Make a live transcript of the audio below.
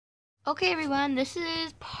Okay everyone, this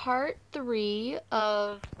is part 3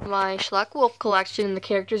 of my Schelich Wolf Collection and the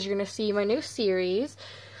characters you're going to see in my new series.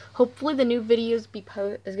 Hopefully the new video is going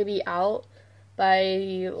to be out by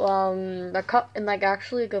in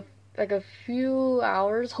a few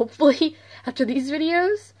hours, hopefully, after these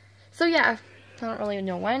videos. So yeah, I don't really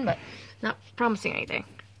know when, but not promising anything.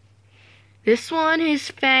 This one is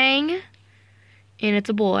Fang, and it's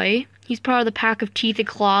a boy. He's part of the pack of Teeth and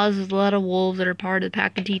Claws. There's a lot of wolves that are part of the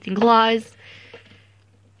pack of Teeth and Claws.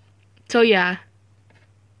 So yeah,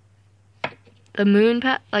 the moon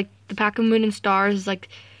pack, like the pack of Moon and Stars, is like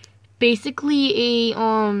basically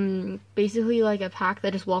like a pack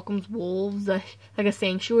that just welcomes wolves, like a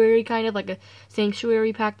sanctuary kind of, like a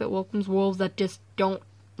sanctuary pack that welcomes wolves that just don't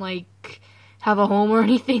like have a home or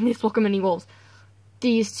anything. They just welcome any wolves.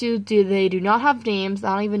 These two they do not have names.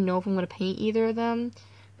 I don't even know if I'm gonna paint either of them.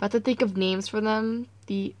 I have to think of names for them.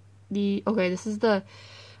 Okay, this is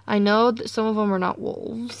I know that some of them are not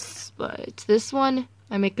wolves, but this one,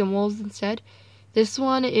 I make them wolves instead. This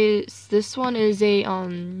one is a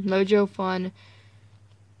Mojo Fun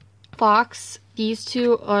fox. These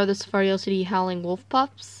two are the Safari City Howling Wolf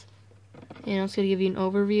pups. And I'm just gonna give you an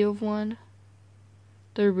overview of one.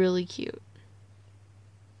 They're really cute.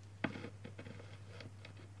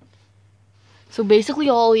 So basically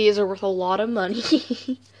all these are worth a lot of money.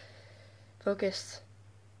 Focus.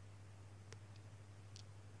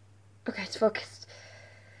 Okay, it's focused.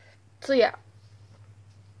 So yeah.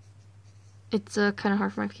 It's kind of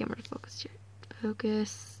hard for my camera to focus here.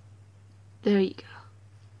 Focus. There you go.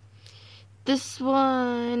 This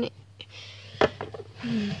one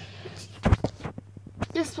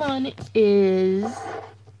is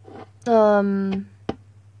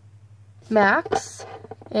Max.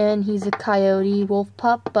 And he's a coyote wolf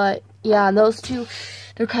pup, but yeah, and those two,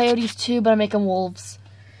 they're coyotes too, but I make them wolves.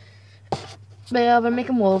 But yeah, I make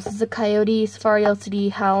them wolves. This is a coyote, Safari LCD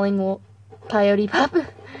howling coyote pup.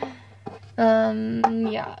 Yeah, and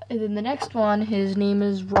then the next one, his name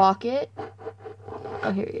is Rocket.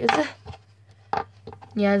 Oh, here he is.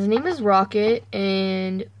 Yeah, his name is Rocket,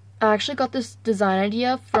 and I actually got this design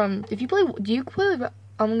idea from, do you play,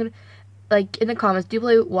 I'm gonna, like, in the comments, do you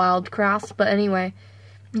play Wildcraft? But anyway,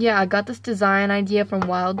 yeah, I got this design idea from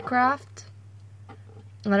Wildcraft.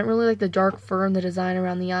 I didn't really like the dark fur and the design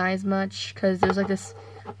around the eyes much, because there's like this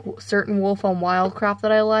certain wolf on Wildcraft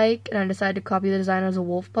that I like, and I decided to copy the design as a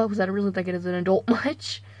wolf pup, because I didn't really like it as an adult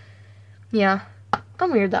much. Yeah,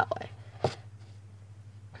 I'm weird that way.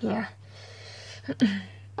 Yeah.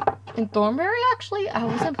 And Thornberry, actually, I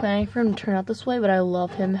wasn't planning for him to turn out this way, but I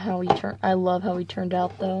love him I love how he turned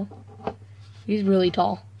out, though. He's really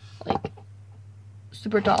tall. Like,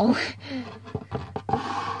 super tall.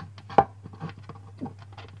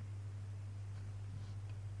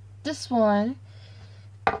 This one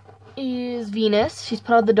is Venus. She's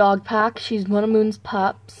part of the dog pack. She's one of Moon's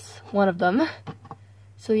pups. One of them.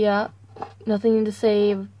 So yeah, nothing to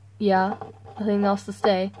say. Yeah, nothing else to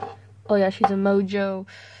say. Oh yeah, she's a Mojo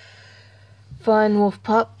Fun wolf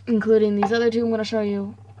pup, including these other two I'm going to show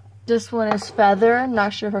you. This one is Feather.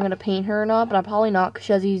 Not sure if I'm going to paint her or not, but I'm probably not, because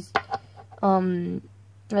she has these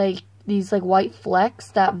these white flecks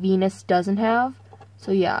that Venus doesn't have.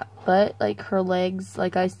 So yeah, but like her legs,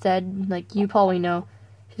 like I said, like you probably know,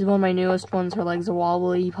 she's one of my newest ones. Her legs are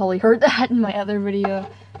wobbly. You probably heard that in my other video.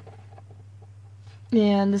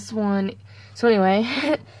 And this one, so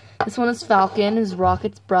anyway, this one is Falcon, is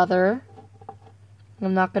Rocket's brother.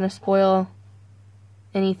 I'm not gonna spoil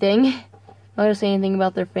anything. I'm not gonna say anything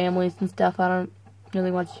about their families and stuff. I don't really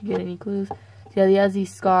want you to get any clues. So yeah, he has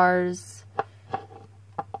these scars.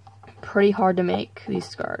 Pretty hard to make, these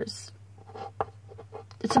scars.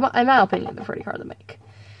 In my opinion, they're pretty hard to make.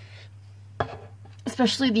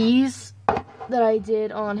 Especially these that I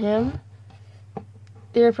did on him.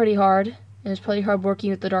 They're pretty hard. And it's pretty hard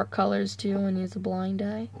working with the dark colors too, and he has a blind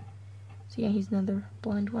eye. So yeah, he's another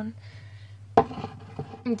blind one.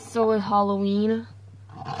 And so with Halloween.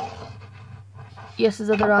 Yes,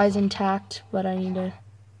 his other eye's intact, but I need to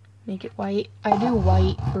make it white. I do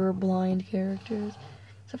white for blind characters.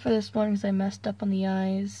 Except for this one, because I messed up on the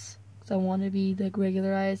eyes. Because I want to be like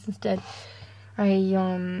regular eyes instead.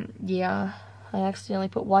 Yeah, I accidentally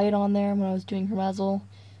put white on there when I was doing her muzzle.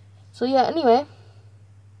 So yeah, anyway.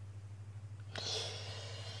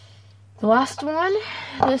 The last one,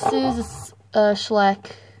 this is a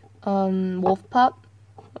Schelich wolf pup.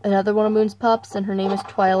 Another one of Moon's pups, and her name is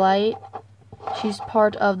Twilight. She's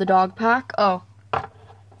part of the dog pack. Oh,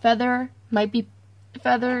 Feather,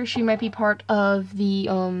 she might be part of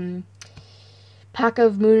the pack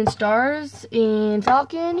of Moon and Stars. And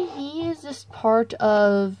Falcon, he is just part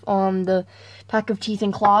of the pack of teeth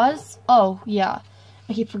and claws. Oh, yeah.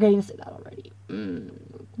 I keep forgetting to say that already.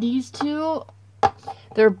 These two,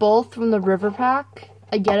 they're both from the River Pack.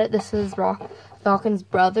 I get it, this is Falcon's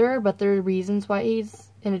brother, but there are reasons why he's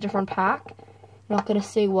in a different pack. I'm not going to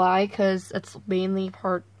say why, because it's mainly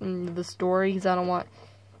part of the story, because I don't want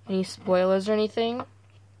any spoilers or anything.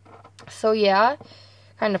 So yeah,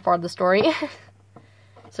 kind of part of the story.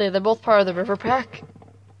 So yeah, they're both part of the River Pack.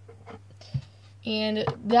 And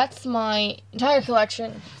that's my entire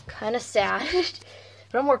collection. Kind of sad,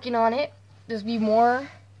 but I'm working on it. There's be more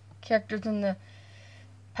characters in the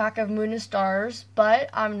pack of Moon and Stars, but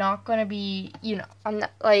I'm not going to be, I'm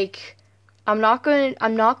not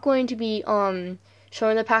going to be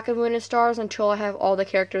showing the pack of Moon and Stars until I have all the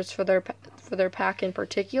characters for their pack in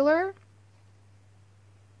particular.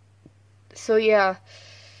 So yeah,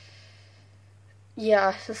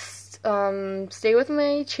 just stay with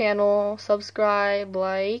my channel, subscribe,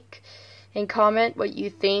 like, and comment what you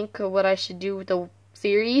think of what I should do with the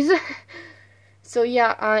series. So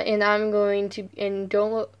yeah, and I'm going to, and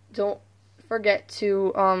don't forget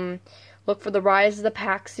to look for the Rise of the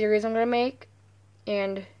Pack series I'm gonna make,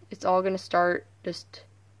 and it's all gonna start just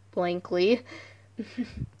blankly.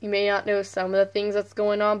 You may not know some of the things that's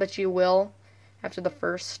going on, but you will after the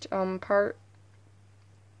first part,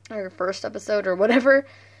 or first episode, or whatever.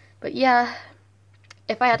 But yeah,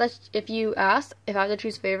 if you ask if I had to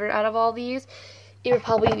choose favorite out of all these, it would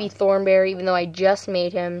probably be Thornberry, even though I just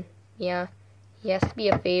made him. Yeah, he has to be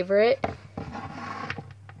a favorite.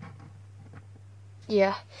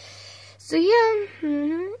 Yeah. So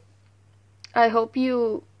yeah, I hope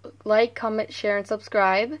you like, comment, share, and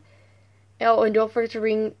subscribe. Oh, and don't forget to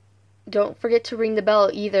ring the bell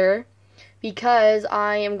either, because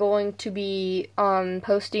I am going to be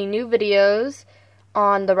posting new videos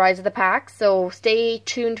on the Rise of the Pack, so stay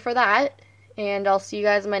tuned for that, and I'll see you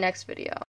guys in my next video.